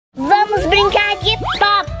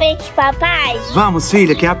gente, papai? Vamos,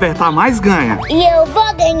 filha, quem apertar mais ganha. E eu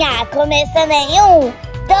vou ganhar, começando em 1,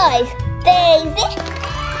 2, 3 e...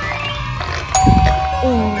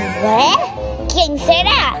 Ué? Quem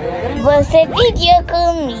será? Você pediu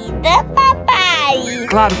comida, papai?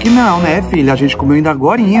 Claro que não, né, filha? A gente comeu ainda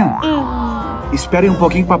agorinha. Espere um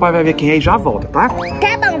pouquinho que o papai vai ver quem é e já volta, tá? Tá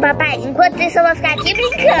bom, papai. Enquanto isso eu vou ficar aqui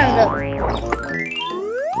brincando.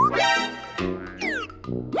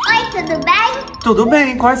 Oi, tudo bem? Tudo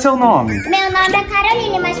bem, qual é seu nome? Meu nome é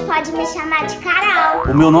Caroline, mas pode me chamar de Carol.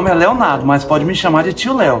 O meu nome é Leonardo, mas pode me chamar de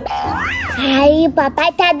tio Léo. Ai, o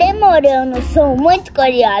papai tá demorando. Sou muito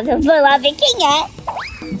curiosa. Vou lá ver quem é.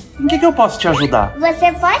 Em que eu posso te ajudar?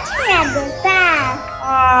 Você pode me adotar?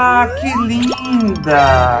 Ah, que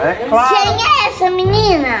linda! É claro. Quem é essa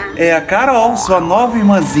menina? É a Carol, sua nova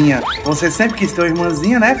irmãzinha. Você sempre quis ter uma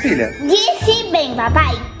irmãzinha, né, filha? Disse bem,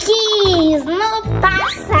 papai. Quis no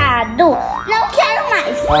passado. Não quero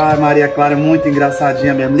mais. Ah, Maria Clara é muito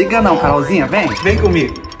engraçadinha mesmo. Liga não, Carolzinha, vem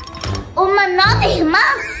comigo. Uma nova irmã?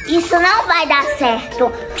 Isso não vai dar certo.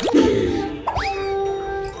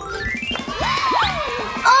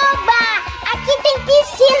 Oba! Aqui tem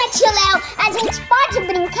piscina, tio Léo. A gente pode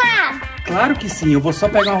brincar? Claro que sim, eu vou só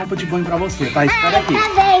pegar uma roupa de banho pra você, tá? Espera aqui. Tá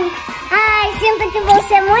bem. Ai, sinto que vou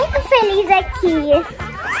ser muito feliz aqui.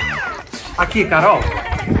 Aqui, Carol.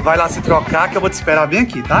 Vai lá se trocar que eu vou te esperar bem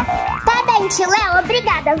aqui, tá? Tá bem, tio Léo.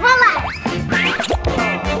 Obrigada. Vou lá.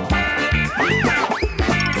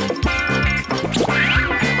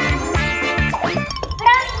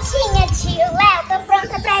 Prontinha, tio Léo. Tô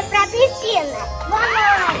pronta pra ir pra piscina.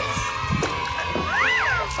 Vamos.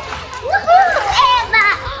 Uhul, Eva.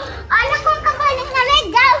 Olha como a bolinha é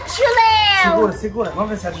legal, tio Léo. Segura. Vamos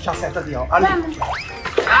ver se a gente acerta ali, ó. Ali. Vamos.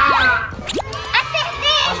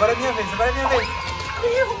 Acertei. Agora é minha vez.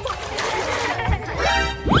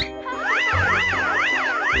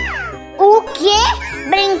 O quê?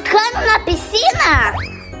 Brincando na piscina?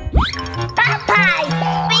 Papai,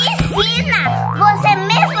 piscina! Você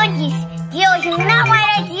mesmo disse que hoje não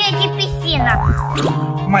era dia de piscina.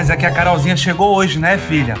 Mas é que a Carolzinha chegou hoje, né,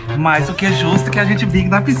 filha? Mais do que justo que a gente brinque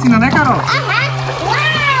na piscina, né, Carol? Uau!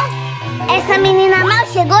 Essa menina mal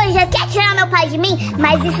chegou e já quer tirar meu pai de mim,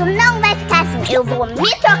 mas isso não vai ficar assim. Eu vou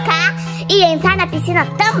me trocar e entrar na piscina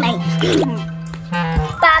também.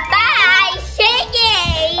 Papai,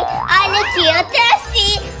 cheguei! Olha aqui, eu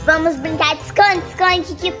trouxe. Vamos brincar de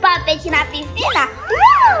esconde-esconde de puppet na piscina?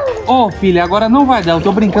 Ô, filha, agora não vai dar. Eu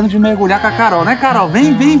tô brincando de mergulhar com a Carol, né, Carol?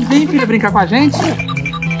 Vem, filha, brincar com a gente.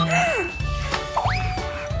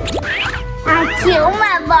 Aqui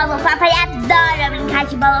uma bola. O papai adora brincar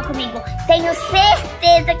de bola comigo. Tenho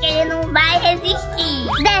certeza que ele não vai resistir.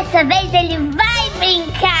 Dessa vez ele vai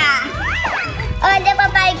brincar. Olha,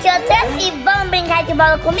 papai, que eu trouxe. Vamos brincar de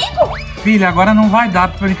bola comigo? Filha, agora não vai dar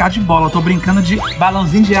pra brincar de bola. Eu tô brincando de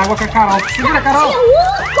balãozinho de água com a Carol. Segura, Carol.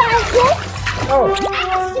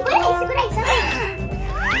 Segura aí.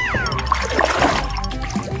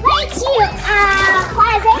 Vai, tio.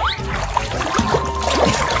 Quase.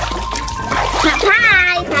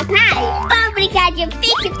 Papai, vamos brincar de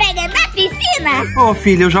Fique, pega na piscina? Ô,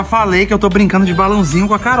 filha, eu já falei que eu tô brincando de balãozinho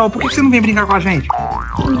com a Carol. Por que você não vem brincar com a gente?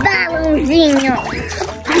 Balãozinho.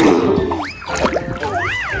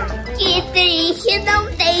 Que triste, não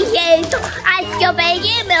tem jeito. Acho que eu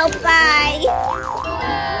perdi meu pai.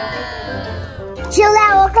 Tio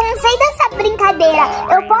Léo, eu cansei dessa brincadeira.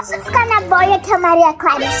 Eu posso ficar na boia que a Maria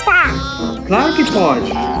Clara está? Claro que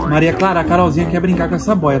pode. Maria Clara, a Carolzinha quer brincar com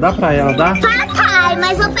essa boia. Dá pra ela, dá? Papai,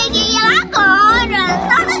 mas eu peguei ela agora.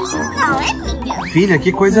 Não, é minha. Filha,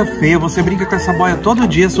 que coisa feia. Você brinca com essa boia todo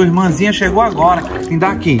dia. Sua irmãzinha chegou agora. Me dá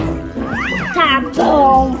aqui. Tá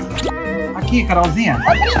bom. Aqui, Carolzinha.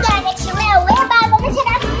 Obrigada, tio Léo. Vamos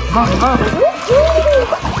tirar. Vamos.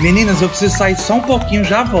 Meninas, eu preciso sair só um pouquinho,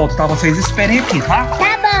 já volto, tá? Vocês esperem aqui, tá?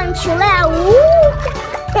 Tá bom, tio Léo.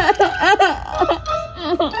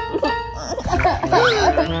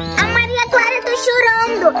 A Maria Clara tá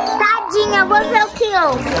chorando. Tadinha, eu vou ver o que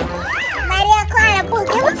houve. Maria Clara, por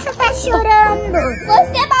que você tá chorando?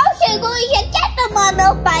 Você mal chegou e já quer tomar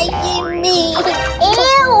meu pai de mim.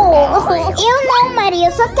 Eu não, Maria.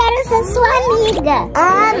 Eu só quero ser sua amiga.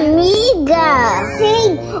 Amiga?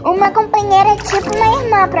 Sim, uma companheira tipo uma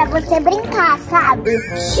irmã pra você brincar, sabe?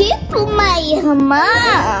 Tipo uma irmã?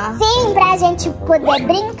 Sim, pra gente poder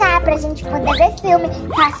brincar, pra gente poder ver filme,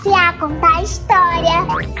 passear, contar história.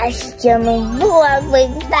 Acho que eu não vou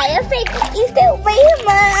aguentar. Eu sei que isso é uma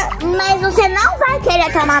irmã. Mas você não vai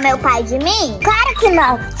querer tomar meu pai de mim? Claro que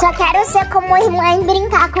não. Só quero ser como irmã e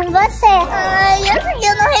brincar com você. Ai,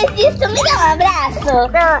 eu não resisto. Me dá um abraço.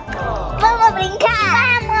 Vamos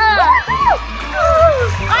brincar? Vamos!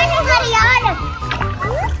 Olha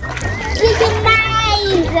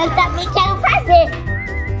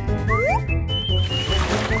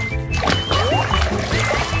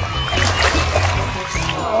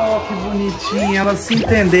que bonitinho, elas se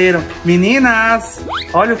entenderam. Meninas,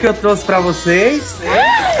 olha o que eu trouxe pra vocês.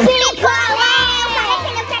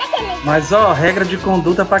 Mas ó, regra de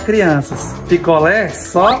conduta pra crianças. Picolé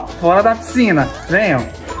só fora da piscina. Venham.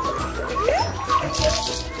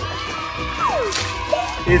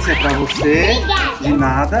 Esse é pra você. Obrigada. De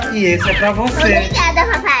nada. E esse é pra você. Obrigada,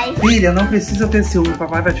 papai. Filha, não precisa ter ciúme.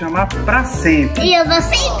 Papai vai te amar pra sempre. E eu vou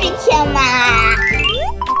sempre te amar.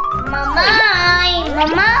 Mamãe,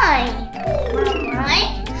 mamãe.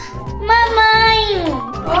 Mamãe. Mamãe.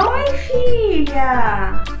 Oi,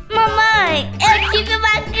 filha. Mamãe, eu tive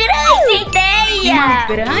uma grande ideia. Uma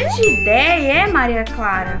grande ideia, Maria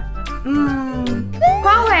Clara?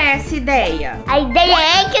 Qual é essa ideia? A ideia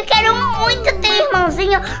é que eu quero muito ter um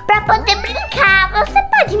irmãozinho pra poder brincar. Você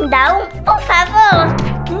pode me dar um, por favor?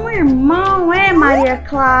 Um irmão, Maria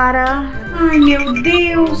Clara? Ai, meu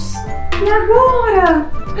Deus. E agora?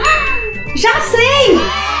 Já sei!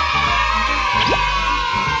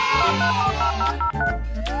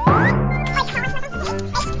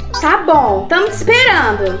 Tá bom, estamos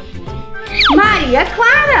esperando. Maria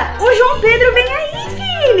Clara, o João Pedro vem aí,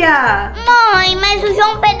 filha. Mãe, mas o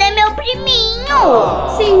João Pedro é meu priminho.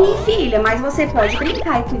 Sim, filha, mas você pode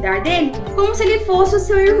brincar e cuidar dele como se ele fosse o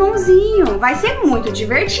seu irmãozinho. Vai ser muito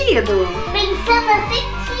divertido. Pensando assim,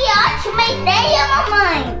 que ótima ideia,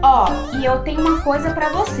 mamãe. Ó, e eu tenho uma coisa pra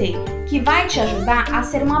você que vai te ajudar a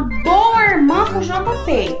ser uma boa irmã pro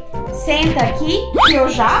JP. Senta aqui que eu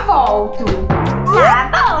já volto. Tá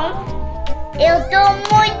bom. Eu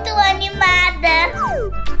tô muito animada.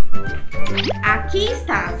 Aqui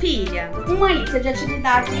está, filha, uma lista de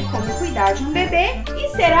atividades de como cuidar de um bebê e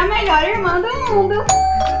ser a melhor irmã do mundo.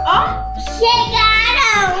 Ó,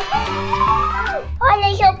 Chegaram!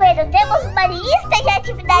 Olha, João Pedro, temos uma lista de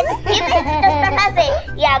atividades divertidas pra fazer.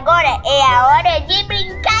 E agora é a hora de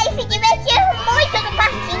brincar e se divertir muito no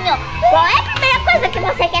parquinho. Qual é a primeira coisa que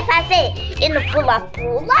você quer fazer? Ir no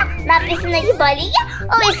pula-pula, na piscina de bolinha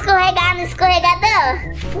ou escorregar no escorregador?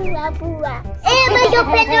 Pula-pula. Mas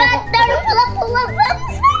João Pedro, eu adoro pula-pula.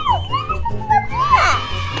 Vamos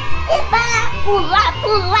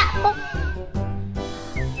pula-pula.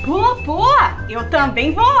 pula-pula, eu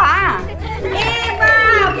também vou lá.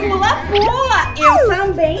 Eba, pula-pula, eu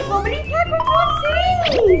também vou brincar com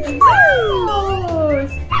vocês.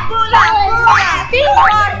 Vamos! Pula-pula,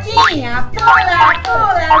 pipoquinha,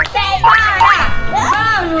 pula-pula, sem parar.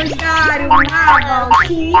 Vamos dar uma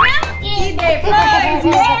voltinha e depois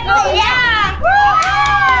mergulhar.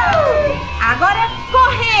 Agora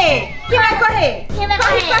correr. Quem vai correr? Quem vai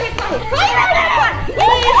corre, correr? corre, corre.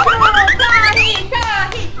 Isso, corre, corre,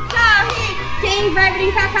 corre. Quem vai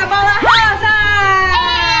brincar com a bola rosa?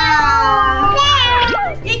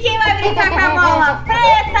 E quem vai brincar com a bola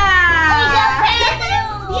preta?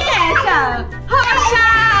 E essa? Roxa!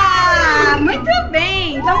 Muito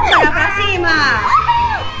bem, vamos jogar pra cima.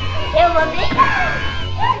 Eu vou brincar.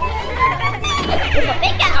 Eu vou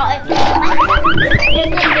pegar.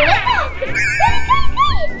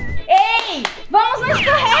 Ei, vamos no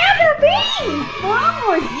escorrega, vem!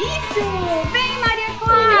 Vamos, isso! Vem, Maria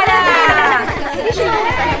Clara!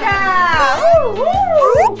 Escorrega!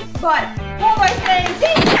 Bora! 1, 2, 3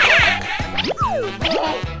 e...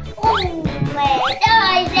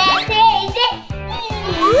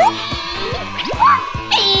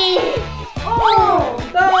 1,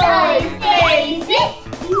 2, 3 e... 1, 2, 3 e...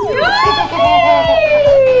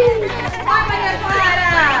 Vai, Maria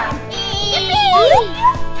Clara!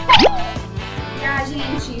 E a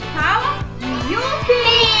gente fala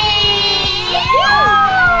Yupi!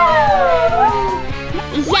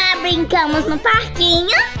 Já brincamos no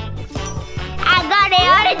parquinho. Agora é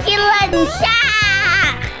hora de lanchar.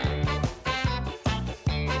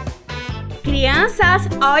 Crianças,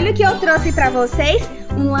 olha o que eu trouxe pra vocês.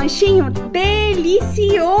 Um lanchinho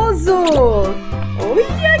delicioso!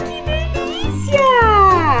 Olha que delícia!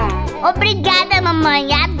 Obrigada, mamãe.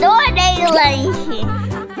 Adorei o lanche.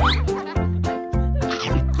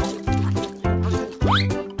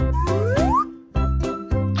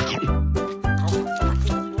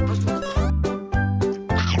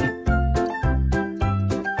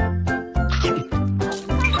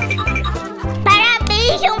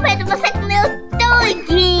 Parabéns, João Pedro. Você comeu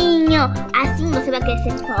tudinho. Assim você vai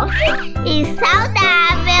crescer forte e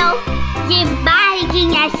saudável. De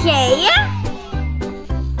barriguinha cheia.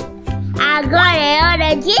 Agora é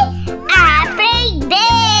hora de aprender.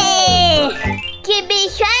 Que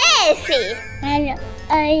bicho é esse? Olha,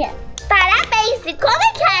 olha. Parabéns. E como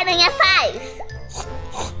é que a aranha faz?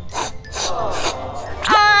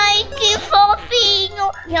 Ai, que fofinho.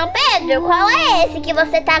 João Pedro, qual é esse que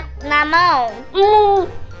você tá na mão?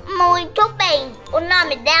 Muito bem. O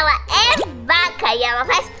nome dela é Vaca e ela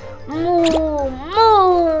faz mu,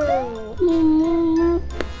 mu.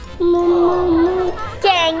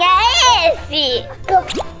 Quem é esse?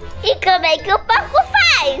 E como é que o porco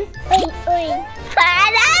faz? Oi.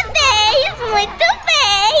 Parabéns, muito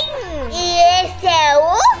bem. E esse é o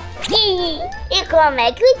Tigre. E como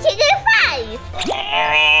é que o tigre faz?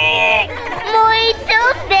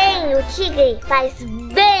 Muito bem, o tigre faz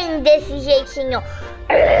bem desse jeitinho.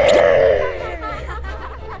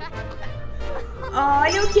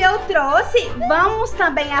 Olha o que eu trouxe. Vamos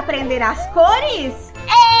também aprender as cores?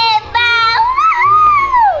 Eba!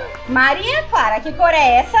 Maria Clara, que cor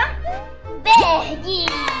é essa? Verde.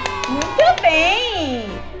 Muito bem.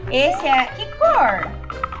 Esse é que cor?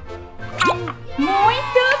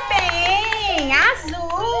 Muito bem.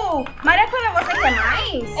 Azul. Maria Clara, você quer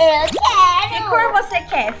mais? Eu quero. Que cor você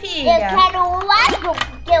quer, filha? Eu quero o azul,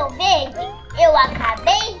 porque o verde eu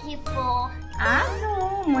acabei de pôr.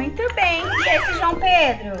 Azul, muito bem. E esse, João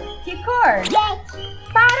Pedro? Que cor? Verde.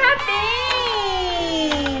 Parabéns!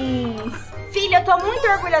 Filha, eu tô muito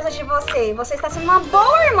orgulhosa de você. Você está sendo uma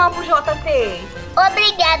boa irmã pro JP.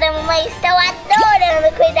 Obrigada, mamãe. Estou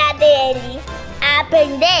adorando cuidar dele.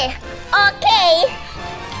 Aprender? Ok.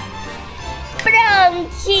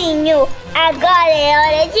 Prontinho. Agora é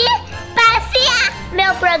hora de passear.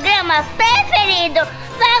 Meu programa preferido.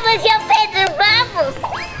 Vamos, João Pedro, vamos.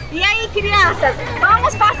 E aí, crianças,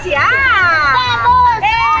 vamos passear? Vamos!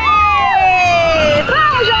 Ei!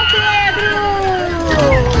 Vamos, João Pedro!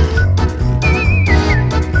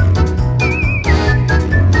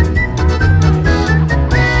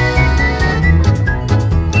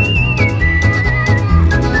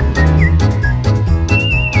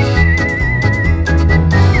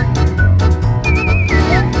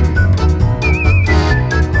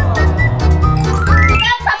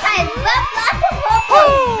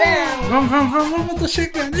 Vamos, tô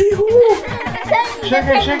chegando.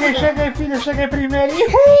 Cheguei, filha, cheguei primeiro.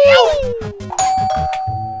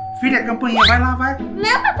 Filha, campanhia, vai lá, vai.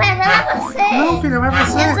 Não, papai, vai lá você. Não, filha, vai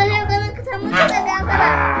você. Eu tô jogando que tá muito legal, vai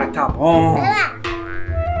lá. Ah, tá bom. Vai lá.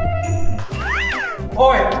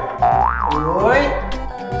 Oi.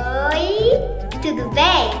 Oi, tudo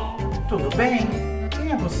bem? Tudo bem?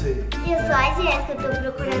 Quem é você? Eu sou a Jéssica, tô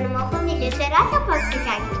procurando uma família. Será que eu posso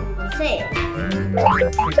ficar aqui com você?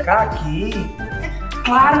 Ficar aqui?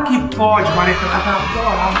 Claro que pode, Maria Clara,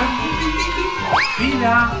 adorava.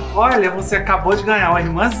 Filha, olha, você acabou de ganhar uma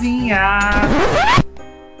irmãzinha.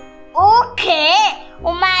 O quê?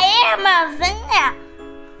 Uma irmãzinha?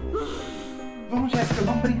 Vamos, Jéssica,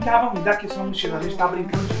 vamos brincar, vamos me dar aqui sua mochila. A gente tá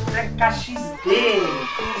brincando de TKXD.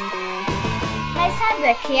 Mas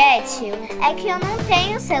sabe o que é, tio? É que eu não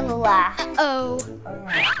tenho celular.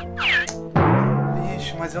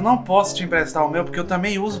 Ixi, mas eu não posso te emprestar o meu porque eu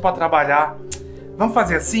também uso pra trabalhar. Vamos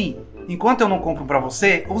fazer assim? Enquanto eu não compro pra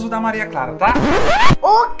você, uso o da Maria Clara, tá?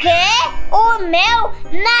 O quê? O meu?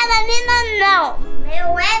 Não. O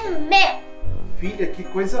meu é meu. Filha, que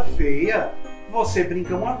coisa feia. Você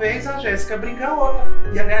brinca uma vez, a Jéssica brinca outra.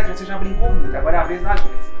 E aliás, você já brincou muito, agora é a vez da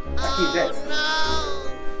Jéssica. Aqui, Jéssica.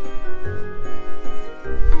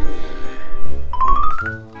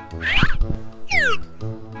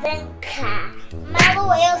 Vem cá.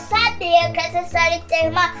 Malu, eu sabia que essa história de ter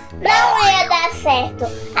irmã não ia dar certo.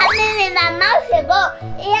 A menina mal chegou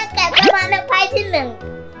e ia quer tomar meu pai de mim.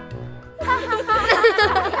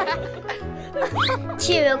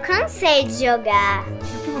 Tio, eu cansei de jogar.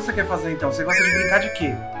 E o que você quer fazer então? Você gosta de brincar de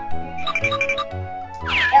quê?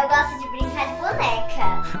 Eu gosto de brincar de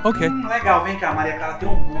boneca. Ok. Legal, vem cá, Maria Clara tem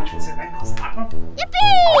um monte, você vai gostar.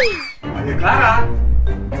 Yippee! Maria Clara!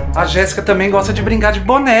 A Jéssica também gosta de brincar de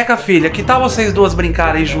boneca, filha. Que tal vocês duas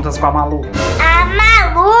brincarem juntas com a Malu? A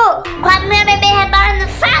Malu, com a minha bebê reborn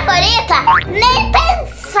favorita, nem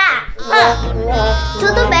pensar!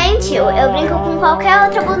 Tudo bem, tio. Eu brinco com qualquer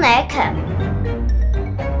outra boneca.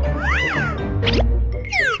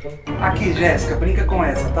 Aqui, Jéssica, brinca com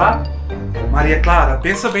essa, tá? Maria Clara,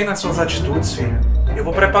 pensa bem nas suas atitudes, filha. Eu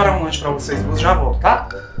vou preparar um lanche pra vocês duas, já volto, tá?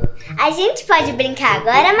 A gente pode brincar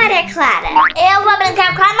agora, Maria Clara? Eu vou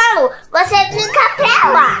brincar com a Malu. Você brinca pra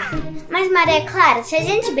lá. Mas, Maria Clara, se a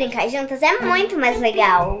gente brincar juntas é muito mais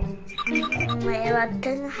legal. Ela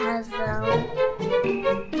tem razão.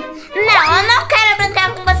 Não, eu não quero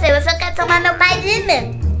brincar com você. Eu só quero tomar meu pai de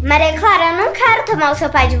mim. Maria Clara, eu não quero tomar o seu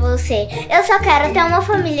pai de você. Eu só quero ter uma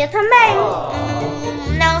família também.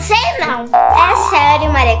 Não sei não. É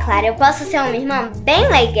sério, Maria Clara. Eu posso ser uma irmã bem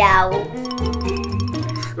legal.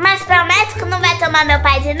 Mas promete que não vai tomar meu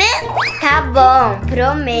pai de mim? Tá bom,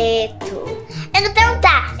 prometo. Então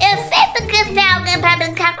tá, eu sempre quis ter alguém pra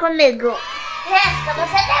brincar comigo. Jéssica,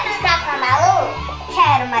 você quer brincar com a Malu?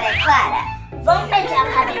 Quero, Maria Clara. Vamos pentear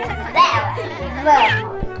o cabelo dela?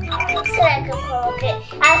 Vamos. O que será que eu coloquei?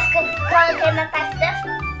 Acho que eu coloquei na parte da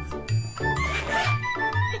frente.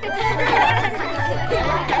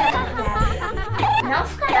 Não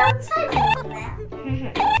ficará muito saindo, né?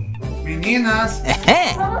 Meninas!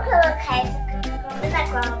 Vamos colocar essa pra combinar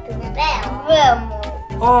com a roupinha dela? Vamos!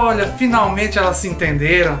 Olha, finalmente elas se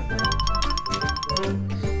entenderam.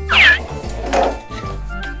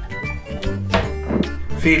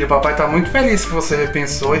 Filho, o papai tá muito feliz que você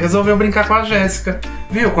repensou e resolveu brincar com a Jéssica.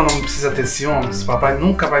 Viu quando não precisa ter ciúmes? Papai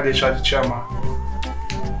nunca vai deixar de te amar.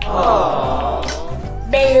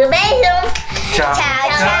 Beijo, beijo! Tchau!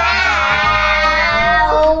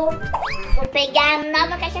 Vou pegar a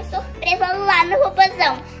nova caixa surpresa lá no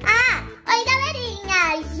robôzão. Ah, oi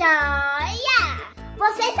galerinha, joia!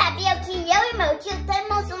 Vocês sabiam que eu e meu tio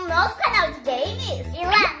temos um novo canal de games? E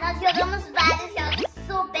lá nós jogamos vários jogos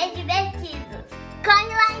super divertidos.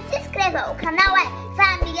 Corre lá e se inscreva, o canal é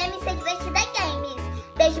Família MC Divertida Games.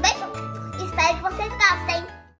 Beijo, beijo! Espero que vocês gostem.